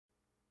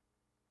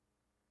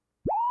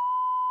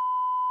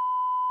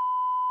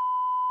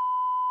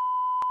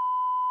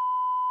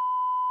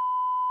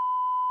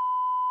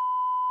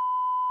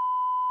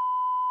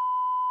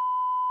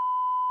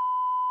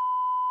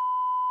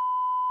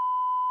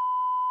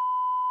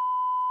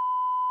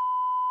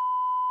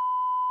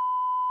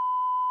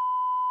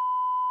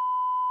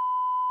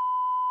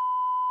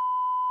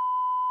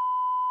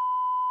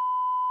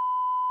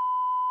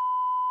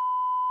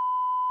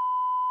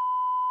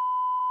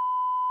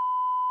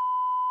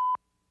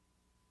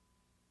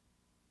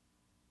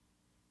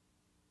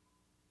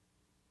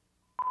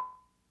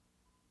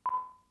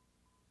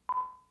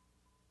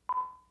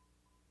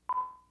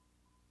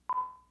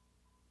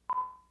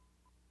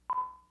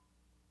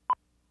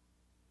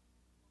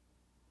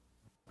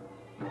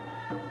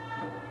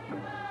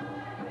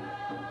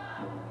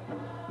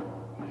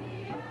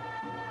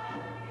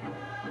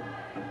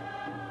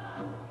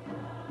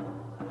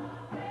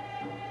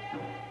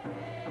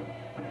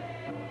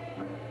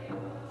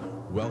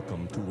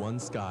Welcome to One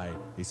Sky,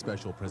 a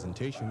special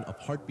presentation of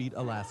Heartbeat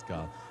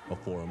Alaska, a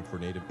forum for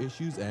Native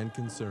issues and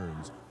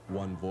concerns.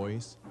 One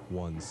voice,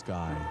 one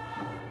sky.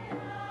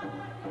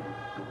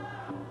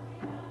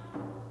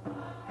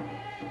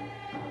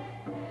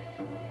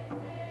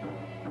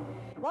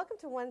 Welcome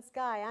to One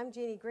Sky. I'm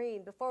Jeannie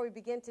Green. Before we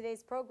begin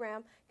today's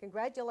program,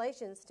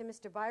 congratulations to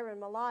Mr. Byron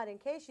Malott. In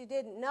case you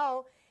didn't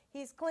know,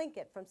 he's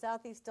Tlingit from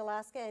Southeast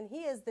Alaska, and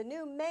he is the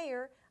new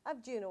mayor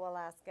of Juneau,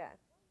 Alaska.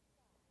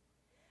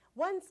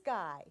 One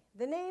Sky.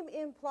 The name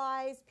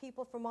implies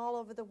people from all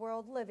over the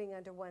world living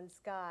under one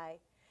sky.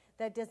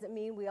 That doesn't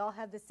mean we all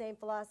have the same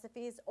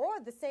philosophies or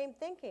the same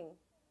thinking.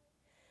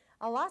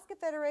 Alaska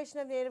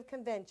Federation of Native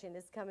Convention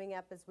is coming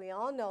up, as we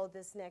all know,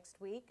 this next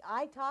week.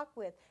 I talked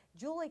with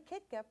Julie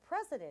Kitka,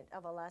 president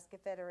of Alaska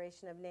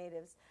Federation of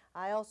Natives.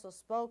 I also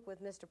spoke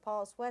with Mr.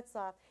 Paul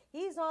Swetzof.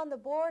 He's on the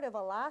board of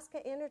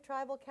Alaska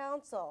Intertribal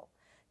Council.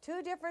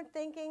 Two different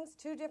thinkings,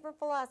 two different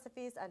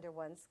philosophies under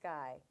one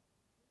sky.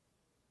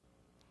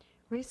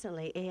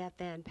 Recently,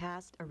 AFN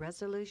passed a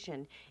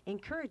resolution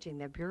encouraging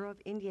the Bureau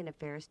of Indian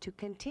Affairs to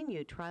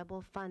continue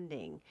tribal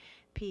funding,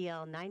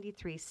 PL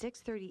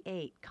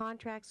 93-638,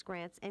 contracts,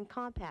 grants, and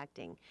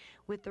compacting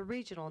with the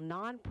regional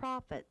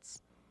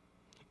nonprofits,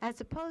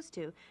 as opposed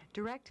to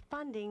direct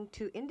funding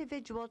to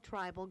individual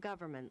tribal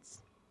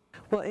governments.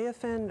 Well,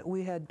 AFN,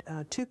 we had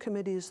two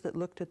committees that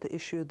looked at the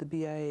issue of the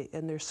BIA,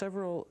 and there's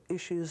several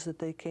issues that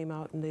they came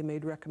out and they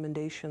made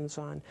recommendations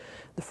on.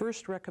 The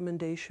first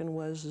recommendation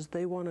was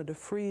they wanted to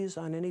freeze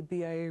on any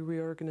BIA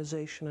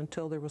reorganization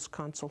until there was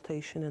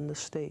consultation in the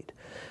state.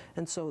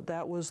 And so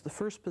that was the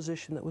first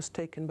position that was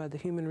taken by the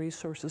Human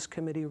Resources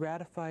Committee,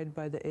 ratified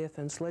by the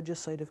AFN's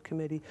Legislative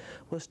Committee,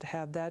 was to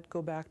have that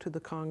go back to the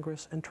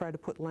Congress and try to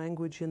put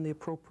language in the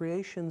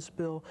appropriations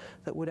bill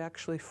that would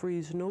actually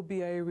freeze no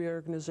BIA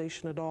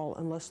reorganization at all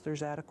unless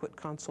there's adequate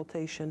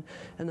consultation,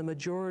 and the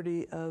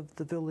majority of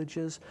the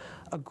villages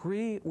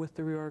agree with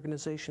the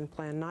reorganization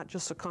plan, not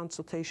just a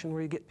consultation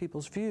where you get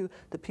people's view,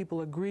 that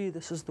people agree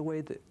this is the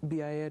way that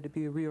BIA had to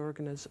be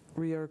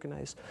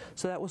reorganized.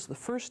 So that was the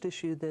first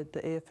issue that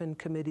the AFN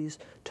committees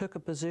took a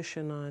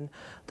position on.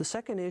 The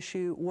second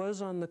issue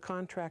was on the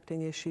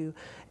contracting issue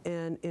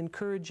and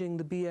encouraging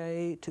the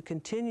BIA to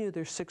continue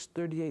their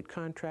 638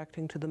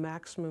 contracting to the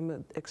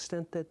maximum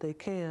extent that they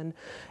can,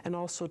 and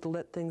also to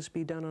let things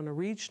be done on a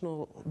regional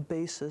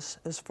basis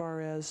as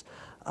far as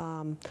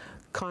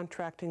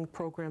contracting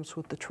programs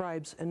with the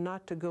tribes, and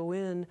not to go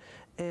in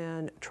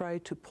and try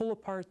to pull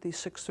apart these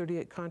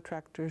 638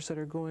 contractors that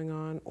are going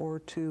on, or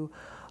to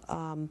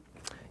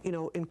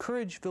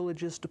encourage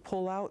villages to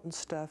pull out and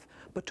stuff,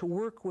 but to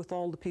work with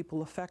all the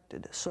people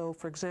affected. So,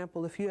 for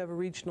example, if you have a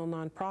regional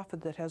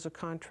nonprofit that has a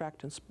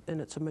contract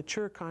and it's a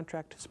mature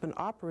contract, it's been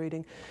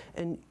operating,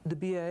 and the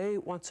BIA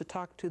wants to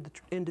talk to the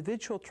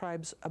individual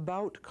tribes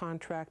about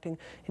contracting,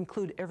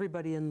 include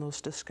everybody in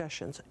those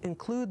discussions.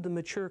 Include the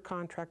mature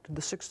contract,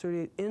 the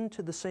 638,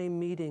 into the same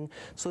meeting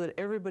so that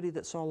everybody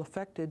that's all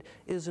affected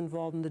is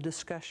involved in the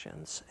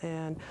discussions.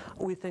 And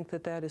we think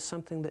that that is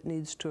something that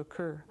needs to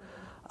occur.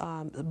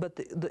 But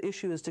the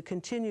issue is to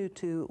continue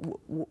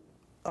to,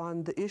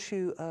 on the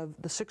issue of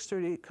the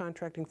 638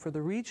 contracting for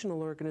the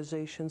regional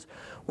organizations,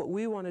 what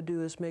we want to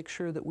do is make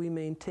sure that we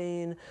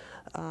maintain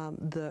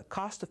the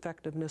cost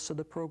effectiveness of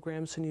the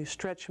programs, and you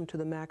stretch them to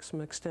the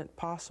maximum extent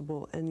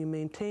possible, and you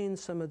maintain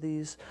some of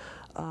these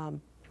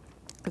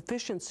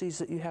efficiencies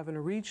that you have in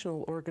a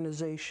regional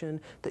organization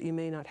that you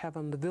may not have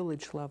on the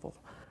village level.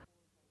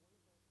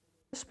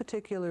 This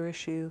particular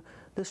issue,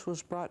 this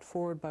was brought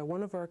forward by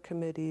one of our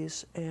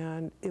committees,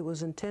 and it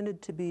was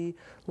intended to be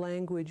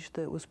language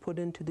that was put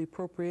into the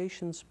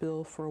appropriations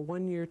bill for a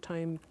one-year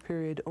time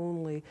period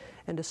only,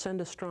 and to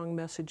send a strong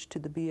message to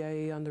the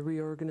BIA on the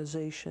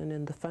reorganization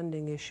and the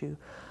funding issue.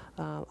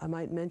 I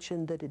might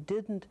mention that it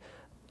didn't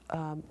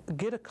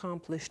get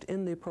accomplished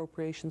in the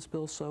appropriations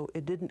bill, so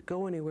it didn't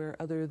go anywhere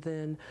other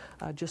than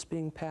just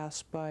being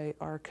passed by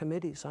our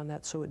committees on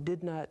that. So it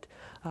did not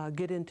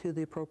get into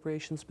the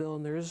appropriations bill,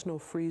 and there is no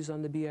freeze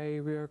on the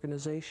BIA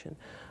reorganization.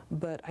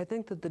 But I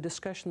think that the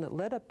discussion that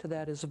led up to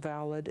that is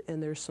valid,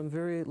 and there's some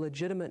very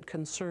legitimate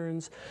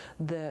concerns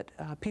that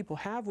people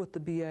have with the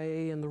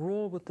BIA and the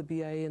role with the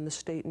BIA in the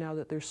state now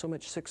that there's so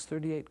much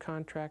 638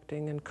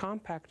 contracting and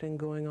compacting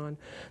going on,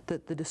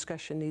 that the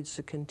discussion needs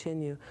to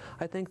continue.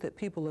 I think that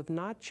people have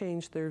not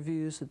changed their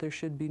views that there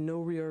should be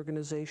no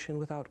reorganization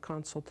without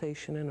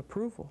consultation and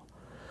approval.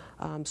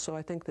 So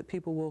I think that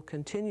people will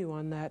continue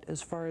on that.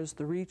 As far as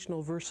the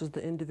regional versus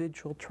the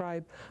individual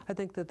tribe, I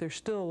think that there's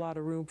still a lot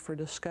of room for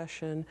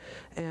discussion,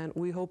 and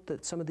we hope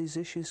that some of these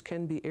issues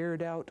can be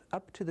aired out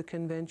up to the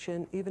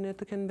convention, even at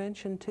the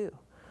convention too.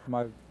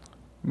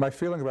 My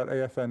feeling about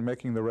AFN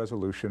making the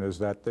resolution is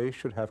that they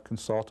should have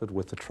consulted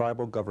with the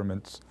tribal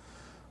governments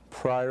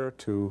prior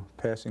to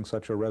passing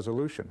such a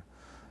resolution.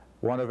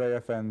 One of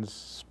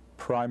AFN's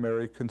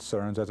primary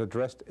concerns, as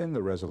addressed in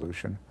the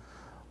resolution,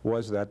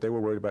 was that they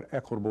were worried about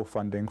equitable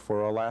funding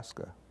for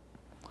Alaska.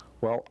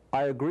 Well,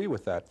 I agree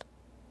with that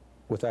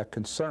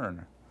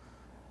concern.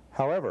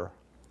 However,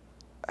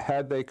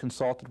 had they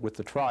consulted with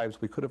the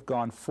tribes, we could have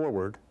gone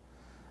forward,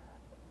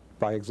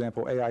 by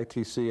example,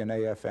 AITC and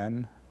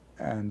AFN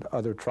and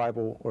other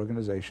tribal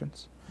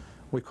organizations.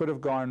 We could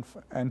have gone,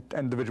 and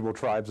individual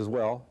tribes as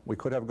well, we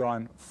could have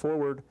gone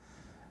forward,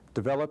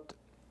 developed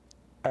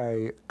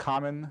a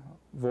common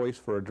voice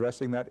for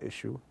addressing that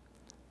issue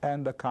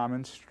and a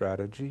common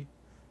strategy,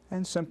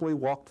 and simply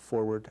walked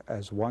forward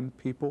as one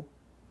people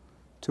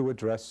to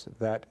address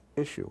that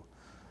issue.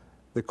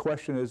 The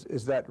question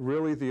is that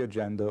really the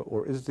agenda,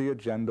 or is the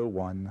agenda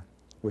one,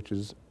 which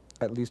is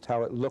at least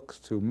how it looks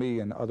to me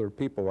and other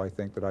people I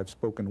think that I've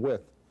spoken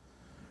with,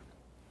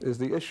 is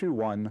the issue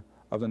one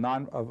of the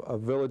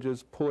of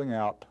villages pulling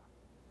out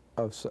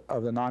of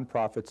the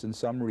nonprofits in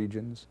some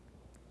regions,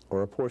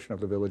 or a portion of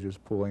the villages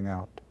pulling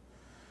out,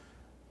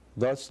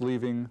 thus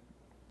leaving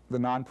the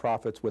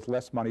nonprofits with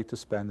less money to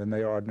spend than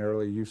they are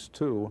ordinarily used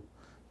to,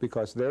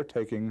 because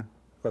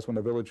when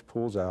the village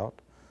pulls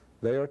out,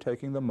 they are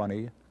taking the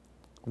money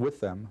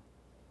with them,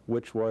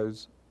 which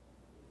was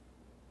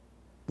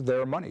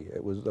their money.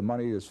 The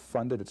money is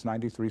funded, it's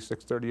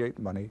 93-638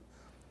 money,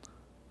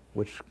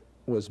 which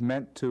was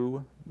meant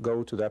to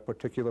go to that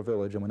particular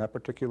village, and when that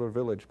particular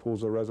village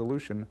pulls a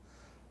resolution,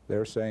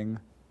 they're saying,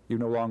 you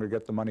no longer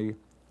get the money,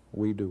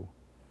 we do.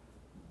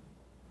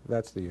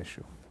 That's the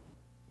issue.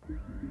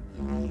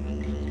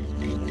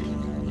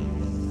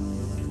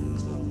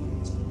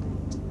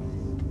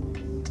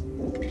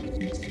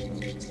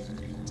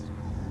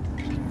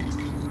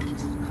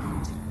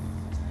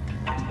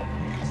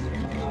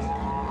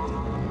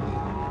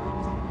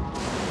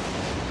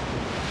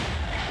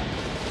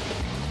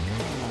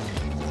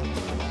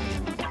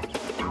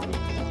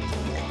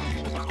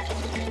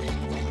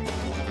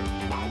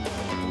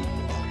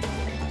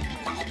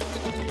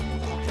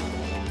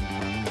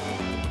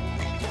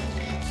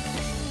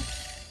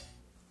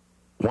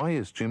 Why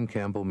is Jim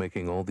Campbell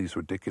making all these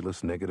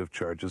ridiculous negative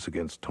charges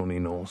against Tony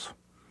Knowles?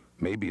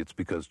 Maybe it's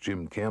because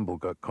Jim Campbell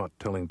got caught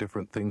telling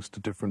different things to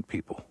different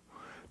people.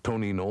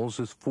 Tony Knowles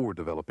is for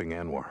developing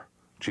ANWR.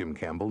 Jim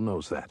Campbell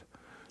knows that.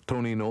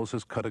 Tony Knowles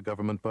has cut a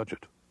government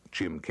budget.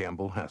 Jim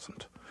Campbell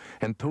hasn't.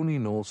 And Tony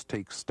Knowles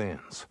takes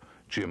stands.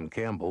 Jim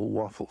Campbell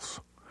waffles.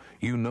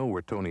 You know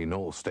where Tony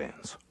Knowles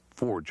stands.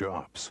 4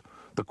 jobs.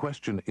 The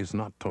question is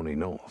not Tony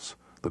Knowles.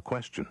 The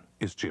question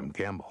is Jim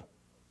Campbell.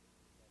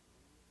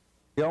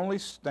 The only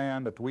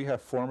stand that we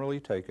have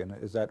formally taken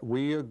is that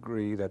we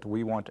agree that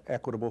we want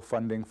equitable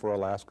funding for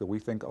Alaska. We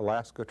think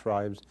Alaska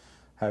tribes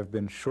have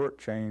been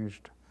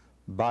shortchanged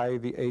by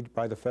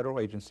the federal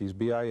agencies,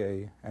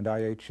 BIA and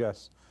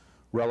IHS,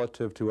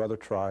 relative to other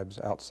tribes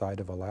outside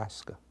of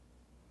Alaska.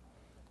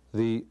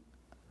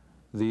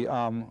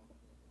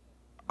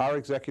 Our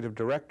executive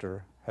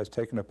director has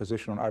taken a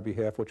position on our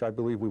behalf, which I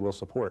believe we will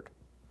support,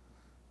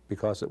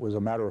 because it was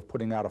a matter of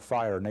putting out a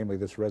fire, namely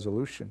this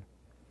resolution,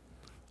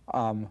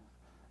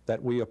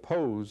 that we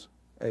oppose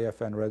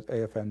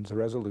AFN's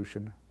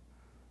resolution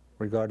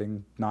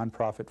regarding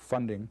nonprofit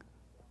funding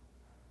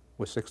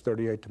with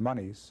 638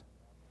 monies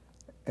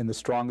in the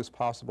strongest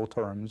possible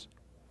terms,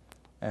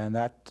 and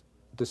that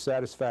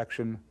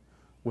dissatisfaction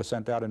was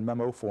sent out in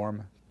memo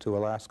form to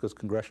Alaska's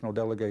congressional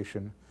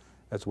delegation,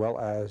 as well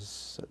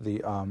as the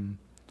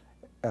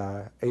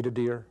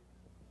ADADIR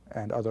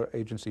and other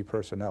agency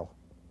personnel.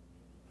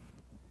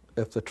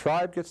 If the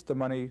tribe gets the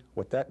money,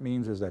 what that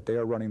means is that they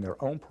are running their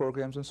own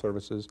programs and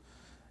services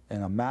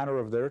in a manner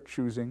of their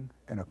choosing,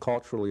 in a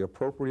culturally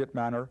appropriate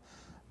manner.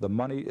 The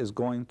money is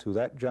going to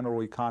that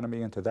general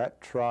economy and to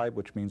that tribe,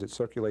 which means it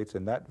circulates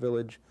in that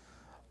village,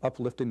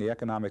 uplifting the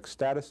economic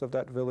status of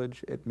that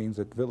village. It means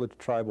that village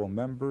tribal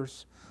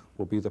members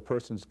will be the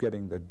persons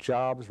getting the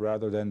jobs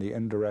rather than the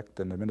indirect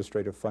and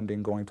administrative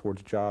funding going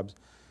towards jobs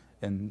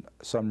in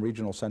some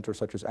regional centers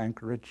such as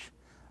Anchorage,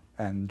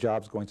 and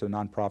jobs going to the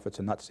nonprofits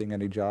and not seeing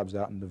any jobs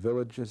out in the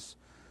villages.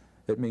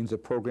 It means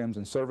that programs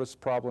and service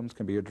problems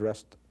can be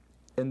addressed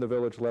in the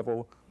village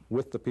level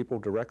with the people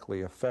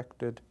directly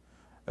affected.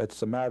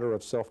 It's a matter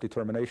of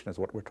self-determination is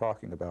what we're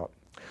talking about.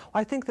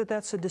 I think that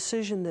that's a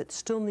decision that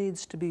still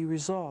needs to be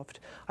resolved.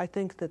 I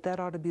think that that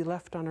ought to be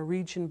left on a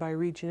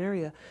region-by-region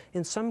area.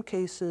 In some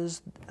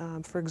cases,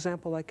 for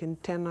example, like in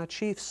Tanana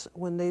Chiefs,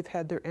 when they've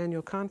had their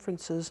annual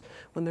conferences,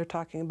 when they're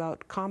talking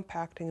about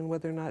compacting and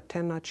whether or not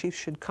Tanana Chiefs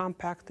should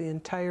compact the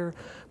entire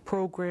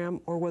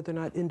program or whether or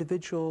not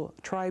individual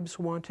tribes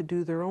want to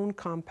do their own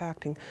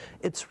compacting,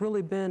 it's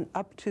really been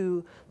up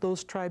to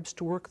those tribes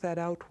to work that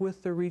out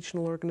with their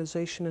regional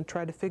organization and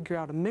try to figure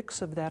out a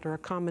mix of that or a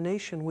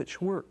combination which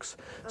works.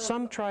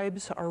 Some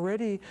tribes are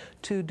ready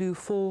to do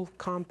full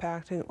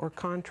compacting or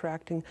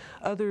contracting.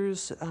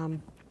 Others,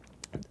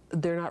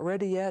 they're not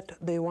ready yet.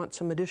 They want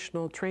some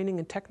additional training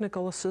and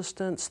technical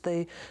assistance.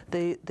 They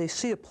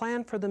see a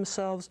plan for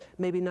themselves,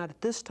 maybe not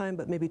at this time,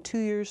 but maybe 2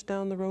 years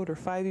down the road or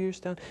 5 years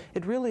down.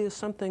 It really is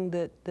something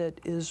that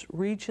is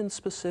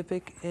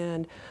region-specific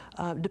and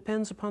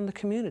depends upon the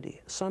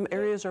community. Some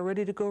areas are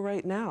ready to go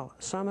right now.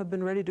 Some have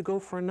been ready to go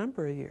for a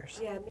number of years.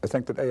 Yeah. I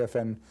think that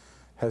AFN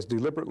has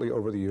deliberately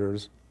over the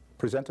years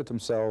presented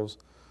themselves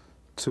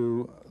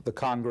to the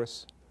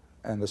Congress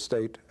and the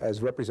state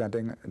as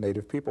representing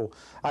Native people.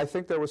 I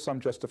think there was some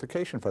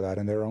justification for that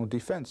in their own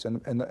defense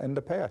in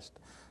the past.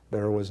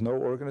 There was no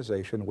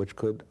organization which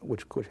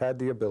had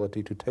the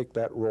ability to take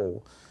that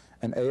role,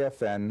 and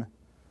AFN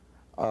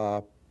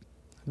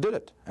did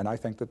it, and I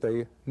think that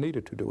they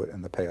needed to do it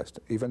in the past,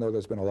 even though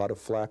there's been a lot of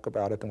flack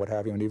about it and what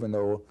have you, and even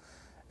though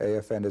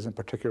AFN isn't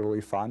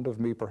particularly fond of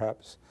me,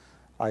 perhaps,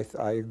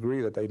 I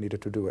agree that they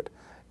needed to do it.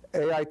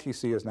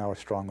 AITC is now a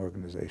strong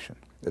organization.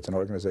 It's an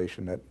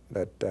organization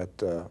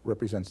that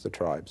represents the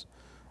tribes.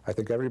 I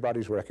think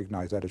everybody's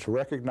recognized that. It's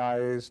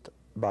recognized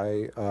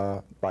by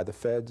the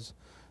feds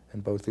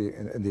in both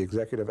in the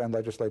executive and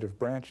legislative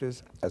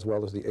branches, as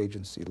well as the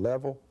agency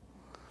level.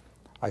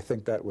 I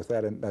think that with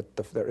that,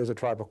 there is a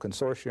tribal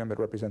consortium. It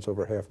represents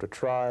over half the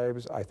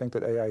tribes. I think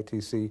that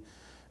AITC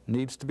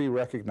needs to be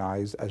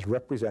recognized as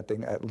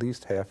representing at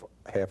least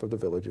half of the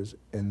villages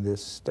in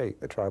this state,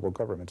 the tribal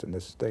governments in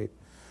this state.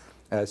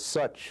 As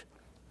such,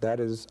 that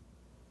is,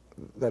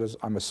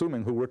 I'm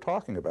assuming, who we're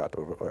talking about.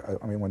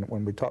 I mean,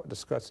 when we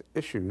discuss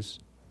issues,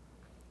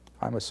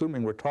 I'm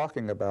assuming we're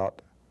talking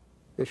about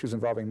issues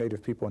involving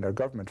Native people and their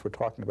governments. We're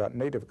talking about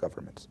Native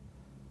governments.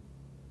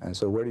 And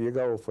so where do you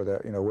go for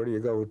that? You know, where do you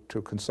go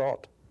to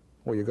consult?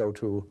 Well, you go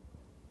to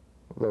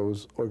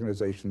those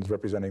organizations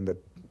representing the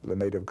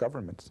Native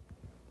governments,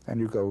 and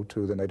you go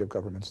to the Native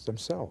governments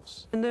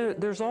themselves. And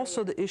there's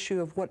also the issue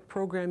of what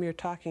program you're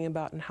talking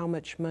about and how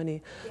much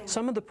money. Yeah.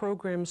 Some of the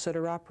programs that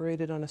are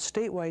operated on a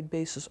statewide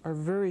basis are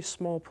very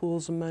small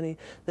pools of money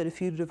that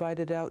if you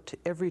divided out to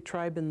every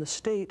tribe in the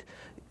state,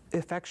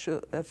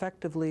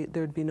 effectively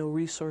there'd be no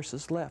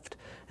resources left.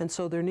 And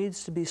so there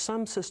needs to be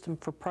some system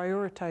for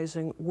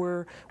prioritizing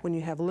where, when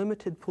you have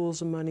limited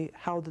pools of money,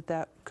 how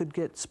that could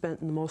get spent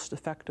in the most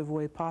effective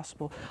way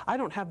possible. I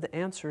don't have the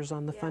answers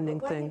on the funding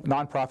thing.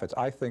 Nonprofits.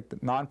 I think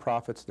that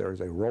nonprofits, there is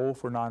a role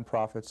for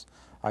nonprofits.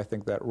 I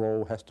think that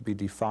role has to be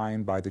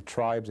defined by the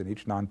tribes in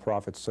each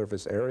nonprofit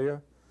service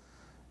area.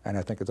 And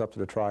I think it's up to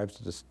the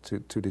tribes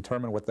to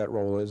determine what that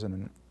role is,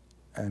 and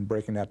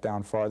breaking that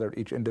down farther,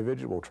 each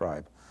individual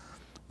tribe.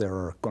 There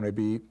are going to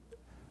be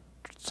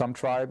some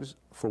tribes,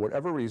 for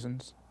whatever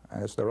reasons,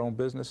 and it's their own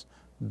business,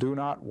 do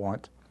not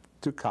want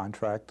to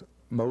contract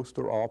most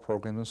or all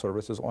programs and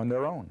services on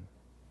their own.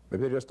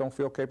 Maybe they just don't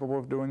feel capable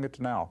of doing it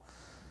now,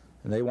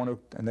 and they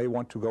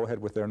want to go ahead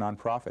with their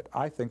nonprofit.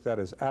 I think that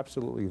is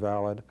absolutely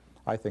valid.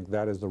 I think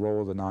that is the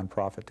role of the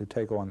nonprofit,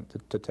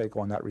 to take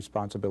on that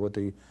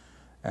responsibility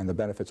and the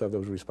benefits of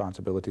those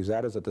responsibilities.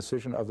 That is a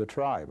decision of the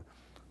tribe.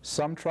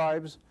 Some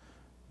tribes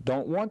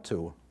don't want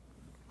to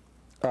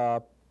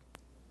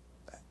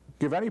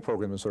give any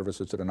programs and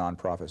services to the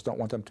nonprofits, don't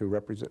want them to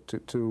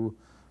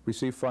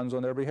receive funds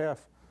on their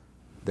behalf.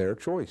 Their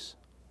choice.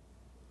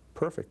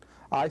 Perfect.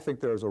 I think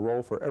there's a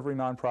role for every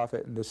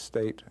nonprofit in this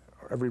state,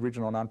 or every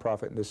regional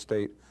nonprofit in this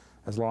state,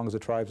 as long as the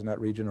tribes in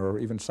that region, or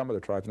even some of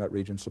the tribes in that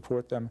region,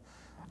 support them.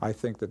 I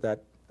think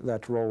that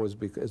role is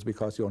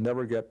because you'll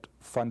never get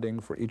funding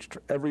for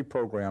every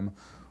program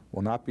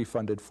will not be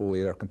funded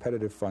fully. There are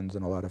competitive funds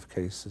in a lot of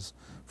cases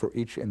for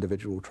each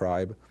individual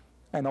tribe,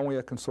 and only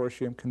a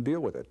consortium can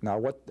deal with it. Now,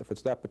 what if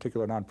it's that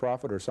particular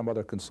nonprofit or some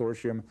other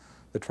consortium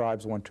the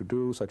tribes want to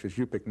do, such as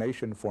Yupik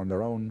Nation form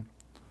their own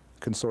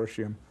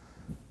consortium,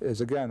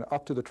 is again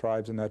up to the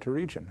tribes in that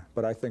region.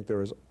 But I think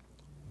there is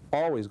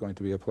always going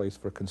to be a place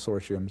for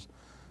consortiums,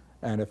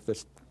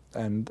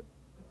 but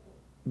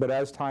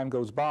as time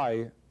goes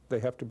by, they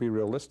have to be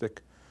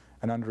realistic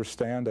and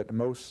understand that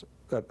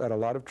that a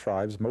lot of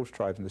tribes, most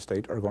tribes in the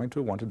state, are going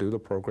to want to do the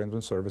programs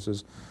and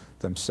services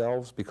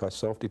themselves, because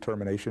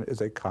self-determination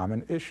is a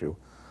common issue,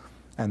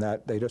 and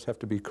that they just have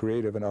to be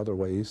creative in other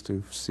ways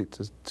to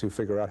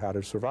figure out how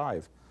to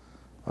survive.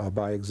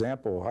 By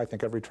example, I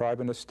think every tribe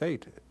in the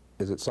state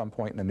is at some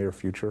point in the near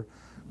future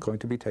going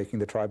to be taking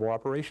the tribal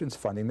operations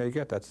funding they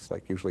get. That's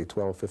like usually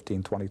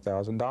 $12,000, $15,000,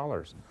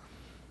 $20,000.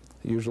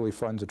 It usually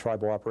funds a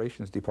tribal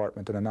operations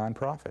department in a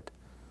nonprofit.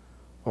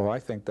 Well, I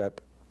think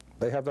that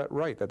they have that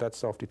right, that's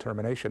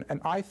self-determination.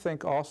 And I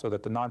think also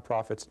that the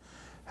nonprofits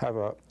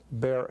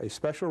bear a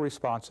special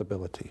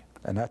responsibility,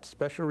 and that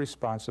special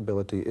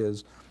responsibility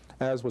is,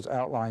 as was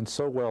outlined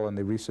so well in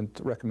the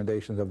recent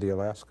recommendations of the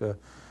Alaska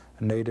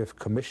Native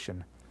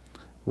Commission,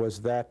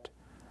 was that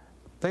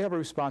they have a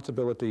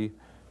responsibility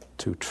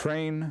to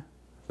train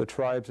the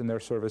tribes in their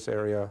service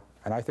area,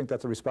 and I think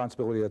that's a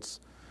responsibility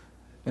that's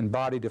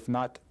embodied, if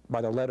not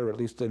by the letter, at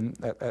least in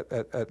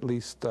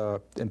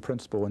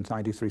principle in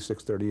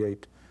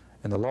 93-638,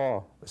 in the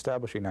law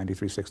establishing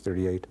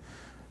 93-638,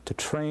 to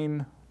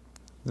train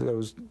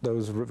those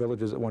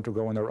villages that want to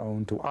go on their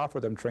own, to offer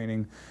them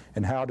training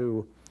in how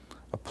to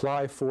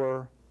apply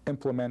for,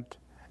 implement,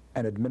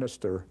 and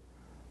administer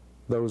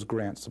those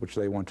grants which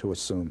they want to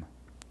assume,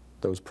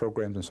 those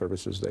programs and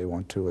services they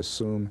want to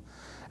assume.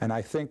 And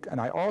I think, and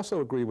I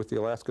also agree with the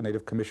Alaska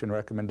Native Commission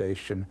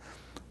recommendation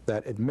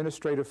that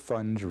administrative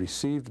funds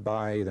received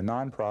by the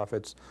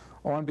nonprofits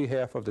on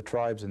behalf of the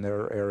tribes in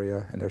their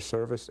area, in their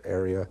service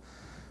area,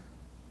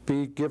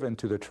 be given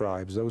to the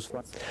tribes? Those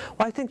funds?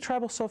 Well, I think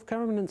tribal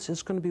self-governance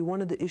is going to be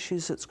one of the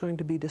issues that's going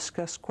to be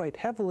discussed quite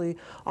heavily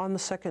on the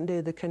second day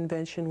of the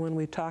convention when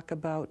we talk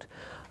about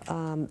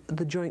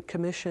the Joint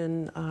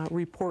Commission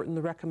report and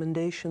the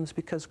recommendations,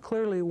 because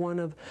clearly one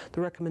of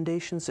the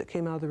recommendations that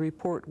came out of the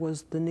report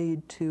was the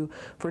need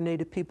for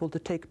Native people to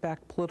take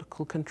back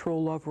political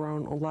control over our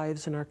own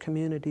lives and our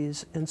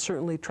communities, and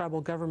certainly tribal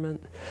government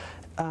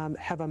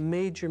have a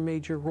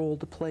major role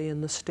to play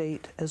in the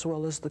state as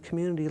well as the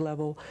community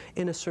level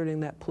in asserting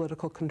that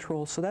political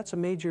control. So that's a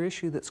major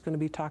issue that's going to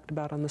be talked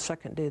about on the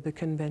second day of the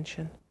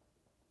convention.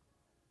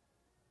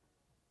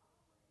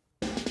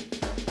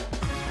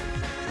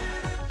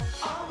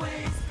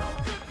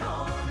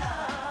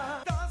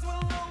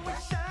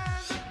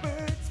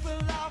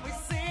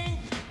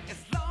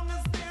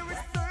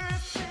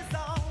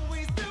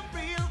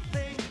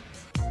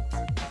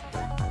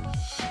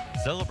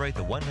 Celebrate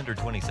the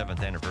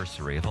 127th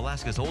anniversary of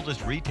Alaska's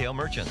oldest retail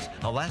merchants,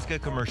 Alaska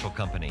Commercial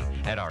Company,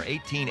 at our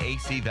 18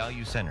 AC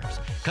Value Centers.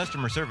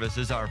 Customer service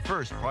is our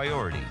first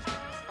priority.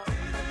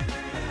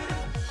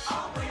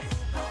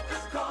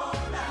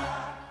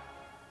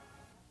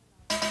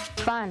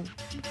 Fun.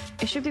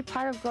 It should be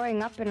part of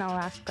growing up in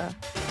Alaska,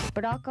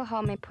 but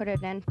alcohol may put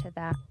an end to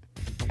that.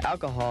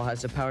 Alcohol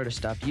has the power to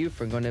stop you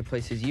from going to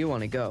places you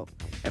want to go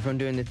and from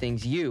doing the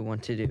things you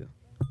want to do.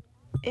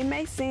 It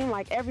may seem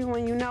like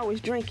everyone you know is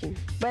drinking,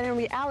 but in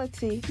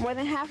reality, more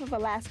than half of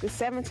Alaska's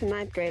 7th to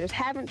 9th graders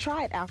haven't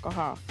tried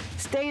alcohol.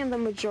 Stay in the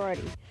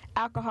majority.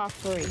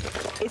 Alcohol-free.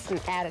 It's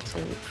an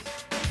attitude.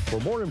 For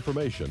more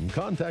information,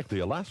 contact the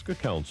Alaska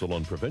Council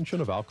on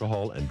Prevention of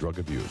Alcohol and Drug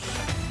Abuse.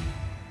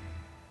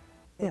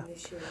 Yeah.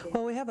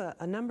 Well, we have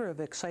a number of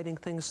exciting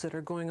things that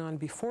are going on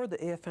before the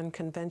AFN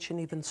convention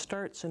even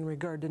starts in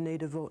regard to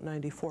Native Vote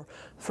 94.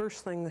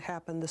 First thing that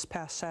happened this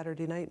past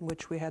Saturday night, in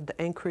which we had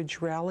the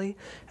Anchorage rally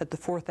at the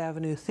 4th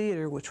Avenue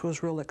Theater, which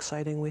was real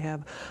exciting. We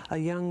have a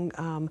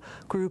young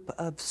group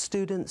of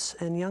students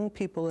and young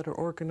people that are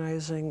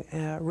organizing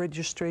a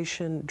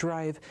registration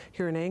drive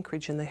here in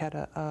Anchorage, and they had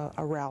a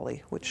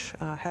rally, which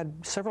had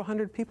several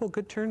hundred people,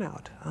 good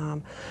turnout.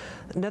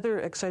 Another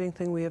exciting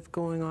thing we have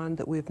going on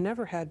that we've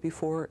never had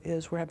before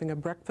is we're having a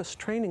breakfast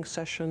training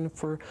session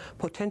for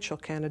potential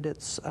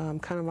candidates,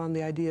 kind of on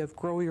the idea of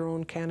grow your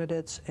own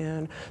candidates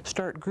and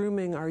start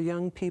grooming our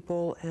young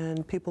people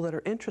and people that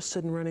are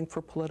interested in running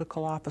for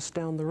political office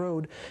down the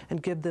road,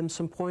 and give them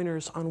some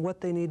pointers on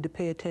what they need to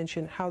pay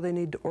attention, how they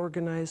need to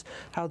organize,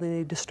 how they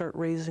need to start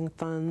raising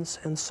funds,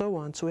 and so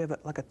on. So we have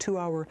like a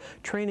 2-hour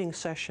training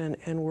session,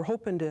 and we're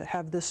hoping to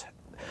have this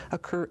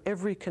occur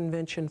every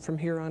convention from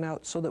here on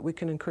out, so that we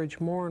can encourage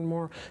more and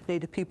more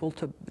Native people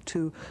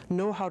to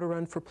know how to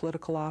run for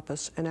political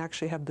office and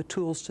actually have the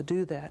tools to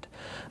do that.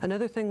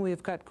 Another thing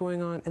we've got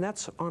going on, and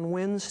that's on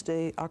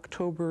Wednesday,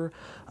 October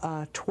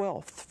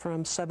 12th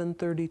from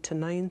 7:30 to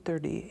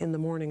 9:30 in the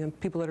morning, and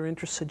people that are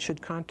interested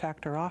should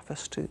contact our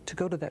office to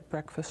go to that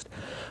breakfast.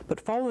 But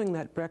following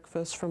that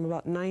breakfast, from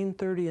about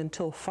 9:30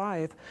 until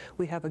 5,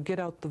 we have a Get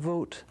Out the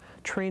Vote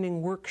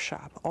training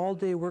workshop,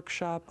 all-day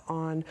workshop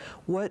on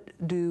what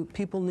do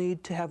people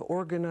need to have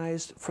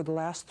organized for the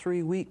last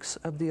 3 weeks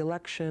of the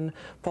election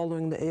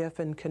following the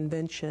AFN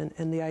convention.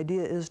 And the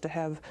idea is to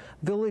have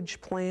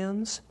village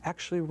plans,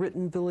 actually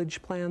written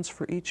village plans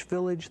for each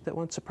village that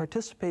wants to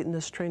participate in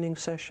this training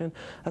session,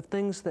 of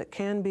things that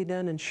can be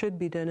done and should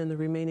be done in the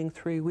remaining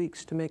 3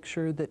 weeks to make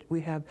sure that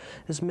we have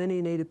as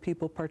many Native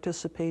people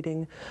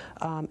participating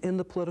in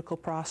the political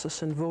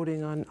process and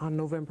voting on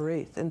November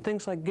 8th. And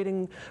things like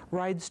getting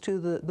rides to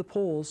the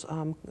polls,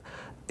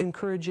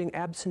 encouraging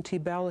absentee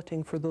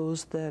balloting for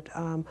those that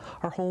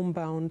are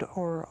homebound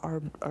or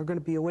are going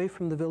to be away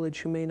from the village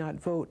who may not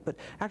vote, but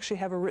actually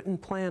have a written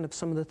plan of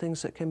some of the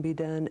things that can be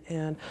done,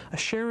 and a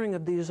sharing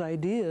of these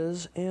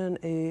ideas in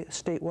a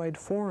statewide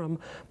forum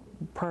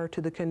prior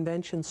to the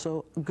convention.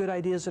 So good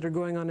ideas that are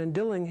going on in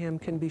Dillingham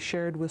can be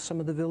shared with some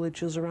of the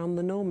villages around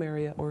the Nome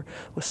area or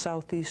with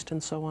Southeast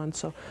and so on.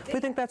 So we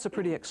think that's a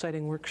pretty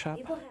exciting workshop.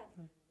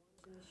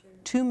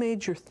 Two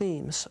major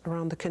themes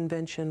around the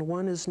convention.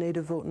 One is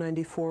Native Vote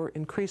 94,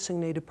 increasing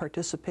Native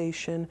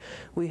participation.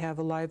 We have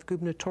a live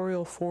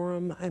gubernatorial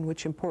forum in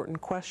which important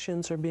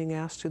questions are being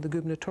asked to the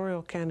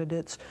gubernatorial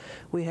candidates.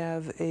 We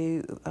have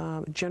a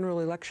general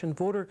election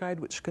voter guide,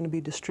 which is going to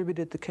be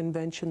distributed at the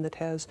convention, that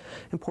has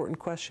important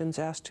questions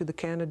asked to the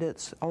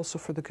candidates, also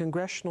for the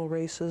congressional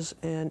races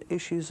and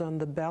issues on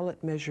the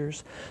ballot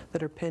measures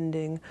that are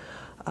pending.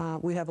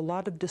 We have a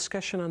lot of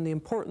discussion on the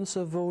importance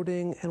of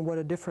voting and what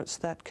a difference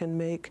that can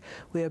make.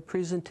 We have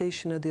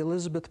presentation of the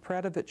Elizabeth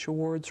Pradovich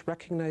Awards,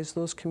 recognize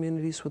those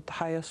communities with the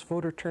highest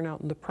voter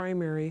turnout in the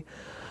primary.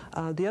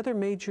 The other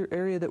major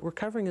area that we're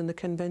covering in the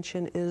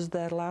convention is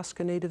that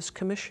Alaska Natives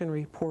Commission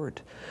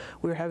report.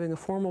 We're having a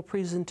formal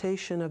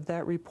presentation of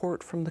that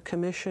report from the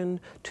Commission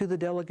to the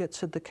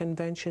delegates at the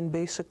convention,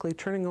 basically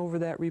turning over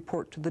that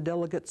report to the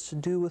delegates to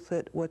do with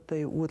it what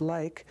they would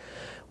like.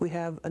 We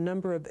have a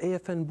number of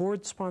AFN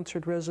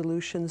board-sponsored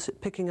resolutions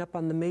picking up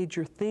on the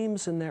major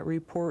themes in that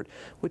report,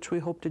 which we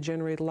hope to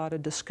generate a lot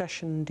of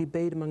discussion and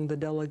debate among the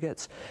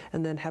delegates,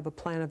 and then have a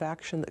plan of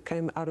action that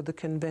came out of the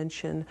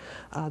convention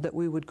that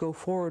we would go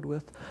forward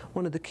with.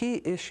 One of the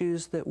key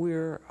issues that we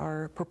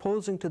are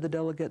proposing to the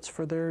delegates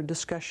for their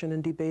discussion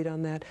and debate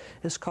on that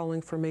is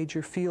calling for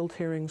major field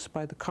hearings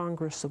by the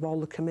Congress of all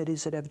the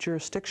committees that have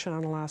jurisdiction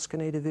on Alaska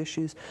Native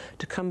issues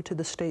to come to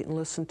the state and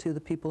listen to the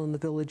people in the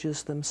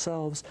villages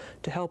themselves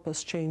to help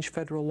us change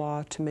federal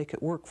law to make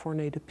it work for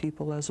Native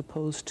people, as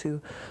opposed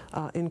to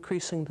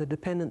increasing the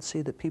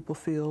dependency that people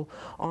feel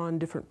on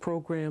different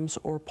programs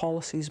or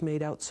policies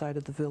made outside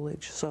of the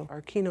village. So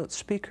our keynote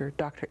speaker,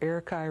 Dr.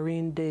 Erica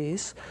Irene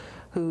Days,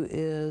 who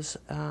is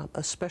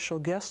a special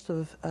guest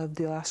of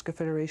the Alaska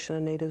Federation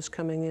of Natives,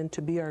 coming in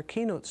to be our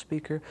keynote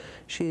speaker.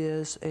 She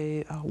is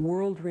a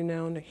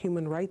world-renowned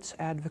human rights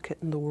advocate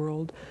in the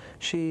world.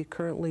 She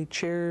currently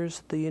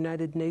chairs the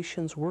United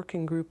Nations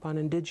Working Group on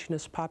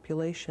Indigenous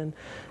Population,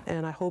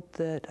 and I hope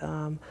that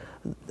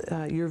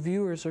your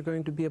viewers are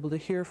going to be able to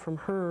hear from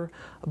her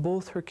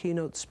both her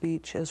keynote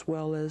speech as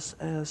well as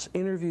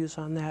interviews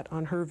on that,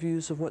 on her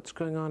views of what's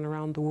going on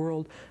around the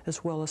world,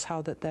 as well as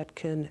how that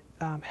can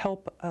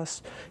help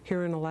us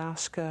here in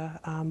Alaska,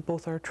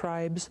 both our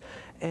tribes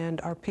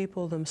and our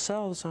people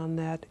themselves on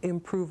that,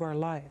 improve our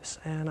lives.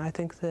 And I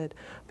think that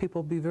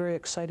people will be very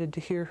excited to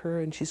hear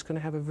her, and she's going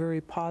to have a very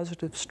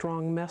positive,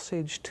 strong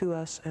message to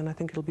us, and I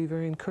think it'll be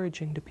very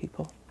encouraging to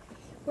people.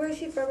 Where is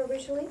she from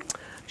originally?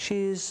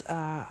 She's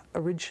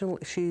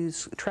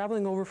she's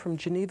traveling over from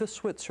Geneva,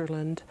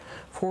 Switzerland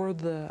for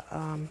the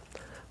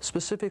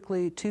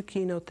specifically to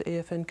keynote the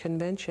AFN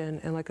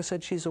convention, and like I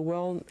said, she's a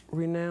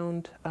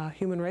well-renowned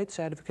human rights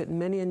advocate, and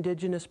many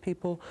indigenous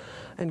people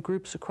and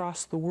groups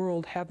across the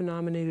world have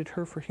nominated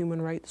her for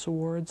human rights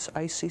awards.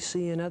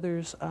 ICC and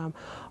others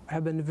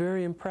have been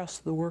very impressed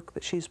with the work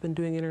that she's been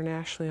doing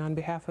internationally on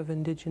behalf of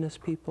indigenous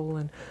people,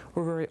 and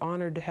we're very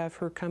honored to have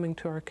her coming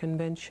to our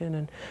convention,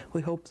 and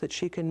we hope that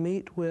she can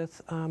meet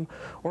with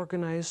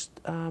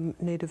organized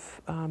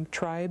Native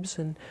tribes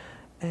and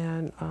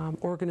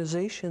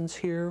organizations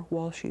here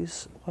while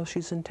she's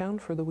in town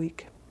for the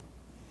week.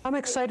 I'm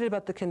excited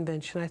about the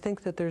convention. I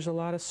think that there's a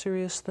lot of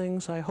serious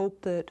things. I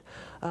hope that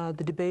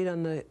the debate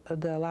on the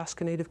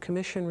Alaska Native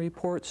Commission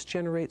reports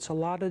generates a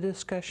lot of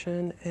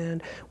discussion,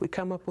 and we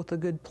come up with a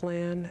good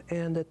plan,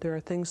 and that there are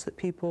things that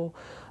people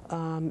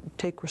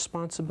take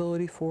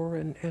responsibility for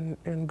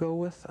and go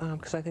with,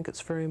 because I think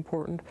it's very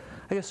important.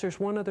 I guess there's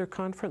one other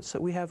conference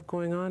that we have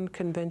going on,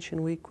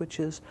 Convention Week, which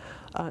is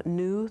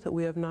new, that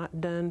we have not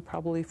done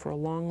probably for a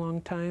long, long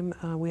time.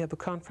 We have a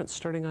conference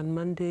starting on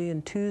Monday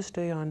and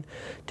Tuesday on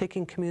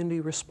taking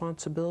community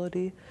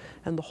responsibility,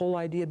 and the whole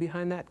idea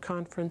behind that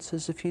conference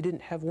is if you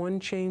didn't have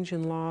one change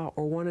in law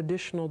or one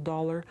additional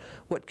dollar,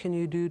 what can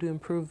you do to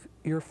improve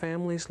your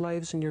family's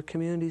lives and your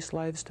community's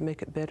lives to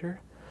make it better?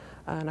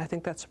 And I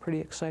think that's a pretty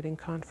exciting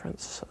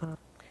conference.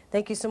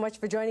 Thank you so much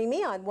for joining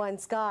me on One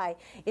Sky.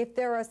 If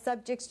there are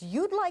subjects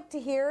you'd like to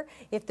hear,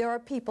 if there are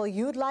people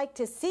you'd like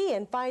to see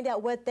and find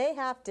out what they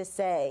have to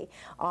say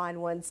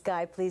on One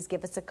Sky, please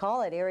give us a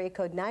call at area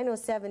code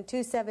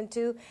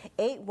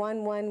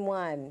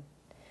 907-272-8111.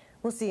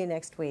 We'll see you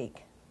next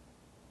week.